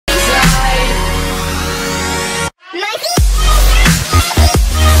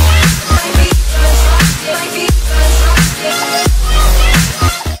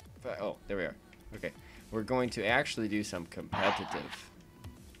going to actually do some competitive.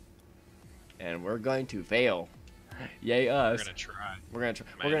 And we're going to fail. Yay us. We're gonna try. We're gonna try.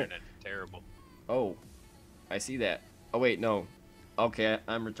 My internet's terrible. Oh, I see that. Oh wait, no. Okay,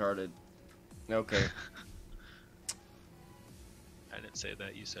 I'm retarded. Okay. I didn't say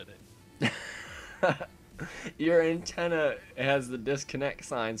that. You said it. Your antenna has the disconnect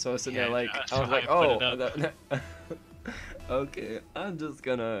sign, so I was sitting there like, that's I was why like, I put oh. it Okay, I'm just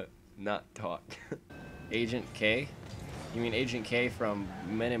gonna not talk. Agent K? You mean Agent K from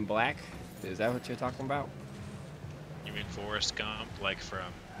Men in Black? Is that what you're talking about? You mean Forrest Gump, like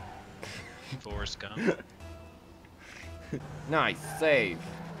from Forrest Gump? Nice save.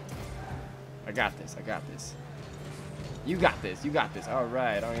 I got this. I got this. You got this. You got this. All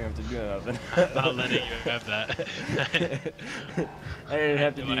right. I don't even have to do nothing. I'm not letting you have that. I didn't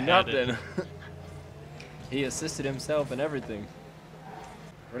have to I do had nothing. He assisted himself and everything.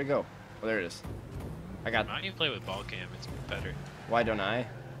 Where'd it go? Oh, there it is. I got. Why don't you play with ball cam? It's better. Why don't I?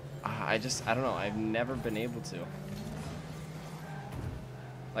 I don't know. I've never been able to.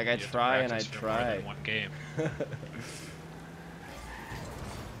 Like I try and I try. More than one game.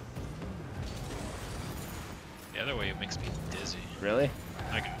 The other way it makes me dizzy. Really?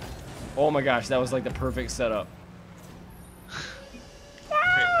 Like, Oh my gosh, that was like the perfect setup. great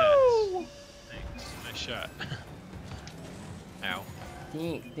pass. Thanks. Nice shot. Ow.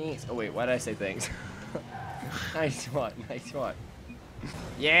 Thanks. Oh wait, why did I say thanks? Nice shot. Nice shot.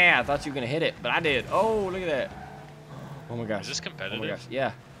 Yeah, I thought you were gonna hit it, but I did. Oh, look at that. Oh my gosh. Is this competitive? Oh my gosh.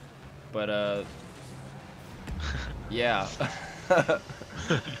 Yeah. But yeah.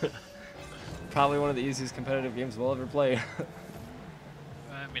 Probably one of the easiest competitive games we'll ever play.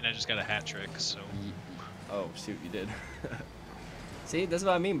 I mean, I just got a hat trick, so. Oh shoot, you did. See, that's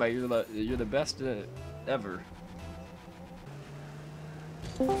what I mean by you're the best ever.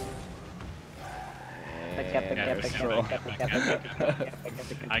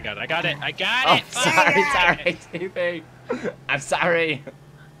 I got it. Oh, sorry, TV. I'm sorry.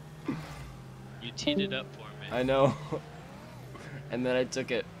 You teed it up for me. I know. And then I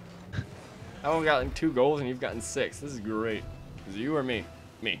took it. I've only gotten 2 goals and you've gotten 6. This is great. Is it you or me?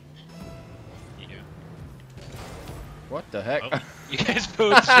 Me. You. What the heck? Oh, you guys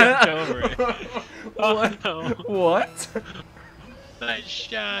both jumped over it. What? Oh, no. What? Nice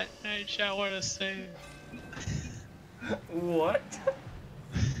shot. Nice shot. What a save. What?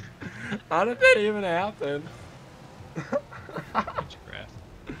 How did that even happen?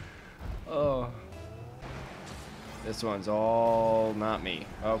 Oh. This one's all not me.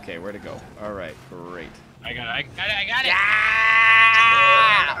 Okay, where to go? All right, great. I got it.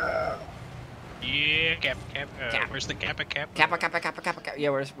 Yeah, cap. Where's the kappa? Kappa. Yeah,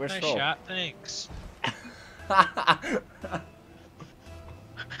 where's Nice Stroll? shot, thanks.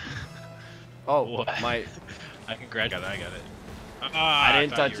 Oh, What? my. I got it. I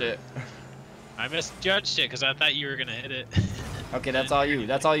didn't touch it. I misjudged it because I thought you were gonna hit it. Okay, that's all you.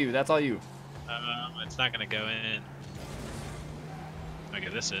 That's all you. That's all you. It's not gonna go in. Okay,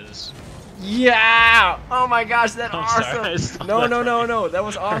 this is. Yeah! Oh my gosh, that's I'm awesome! sorry, I stole No, that no, from no, you. no, that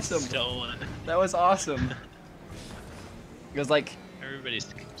was awesome. Stolen. That was awesome. It was like, Everybody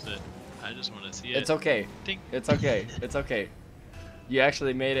skips it. I just want to see it. it's okay. Ding. It's okay. It's okay. You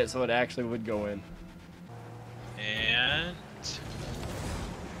actually made it so it actually would go in. And.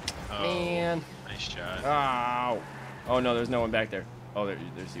 Oh, Man. nice shot. Oh. Oh no, there's no one back there. Oh,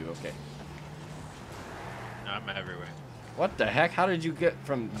 there's you. Okay. No, I'm everywhere. What the heck? How did you get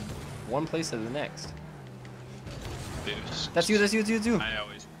from one place to the next? Boost. That's you. That's you. That's you. That's you. I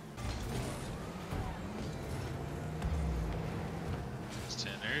always.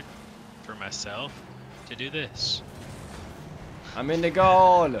 Centered for myself to do this. I'm in the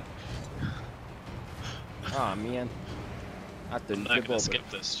goal. Oh man. I have to I'm not dribble gonna over. skip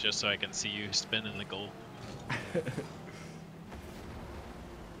this just so I can see you spin in the goal.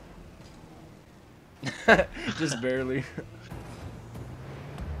 Just barely.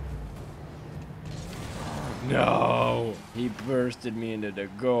 No, he bursted me into the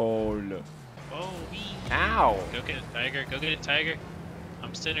goal. Oh, wee. Ow! Go get it, Tiger. Go get it, Tiger.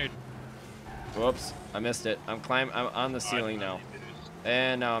 I'm centered. Whoops, I missed it. I'm on the ceiling now,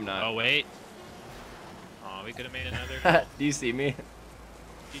 and now I'm not. Oh wait. Oh, we could have made another. Do you see me?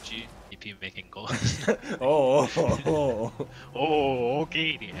 GG. EP making goals. Oh. Oh,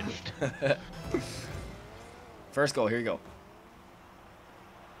 okay then. First goal. Here you go.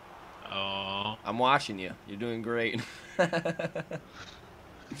 Oh. I'm watching you. You're doing great.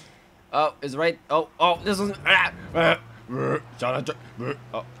 Oh, it's right. Oh, this one's. Oh.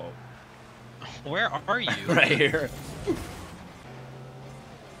 Where are you? Right here.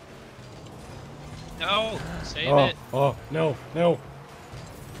 No, save Oh, it. oh, no, no.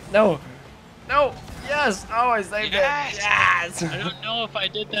 No. No. Yes. Oh, I saved Yes! it. Yes. I don't know if I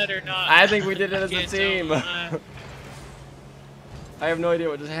did that or not. I think we did it as a Can't team. tell. I have no idea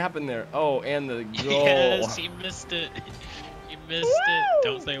what just happened there. Oh, and the goal. Yes, he missed it. You missed it.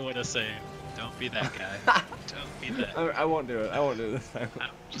 Don't say what a save. Don't be that guy. Don't be that. I won't do it. I won't do it this time. I'm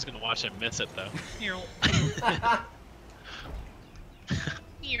just gonna watch him miss it though.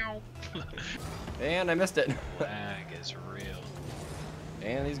 And I missed it. Lag is real.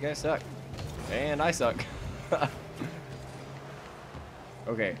 And these guys suck. And I suck.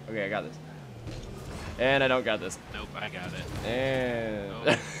 Okay, okay, I got this. And I don't got this. Nope, I got it. And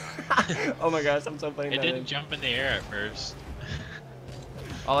Oh, oh my gosh, I'm so playing it that didn't in. jump in the air at first.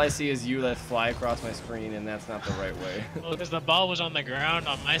 All I see is you that fly across my screen, and that's not the right way. Well, because the ball was on the ground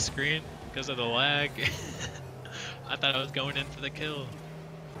on my screen because of the lag. I thought I was going in for the kill.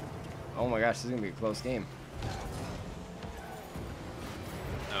 Oh my gosh, this is gonna be a close game.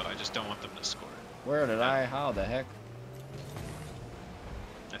 No, I just don't want them to score. Where did I? How the heck?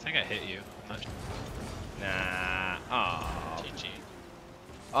 I think I hit you. I'm not sure. Nah. Oh. GG.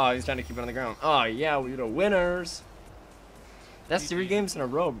 Oh, he's trying to keep it on the ground. Oh yeah, we're the winners. That's 3 games in a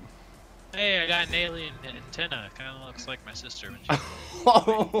row. Hey, I got an alien antenna. Kind of looks like my sister when she.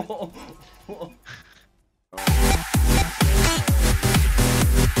 Oh.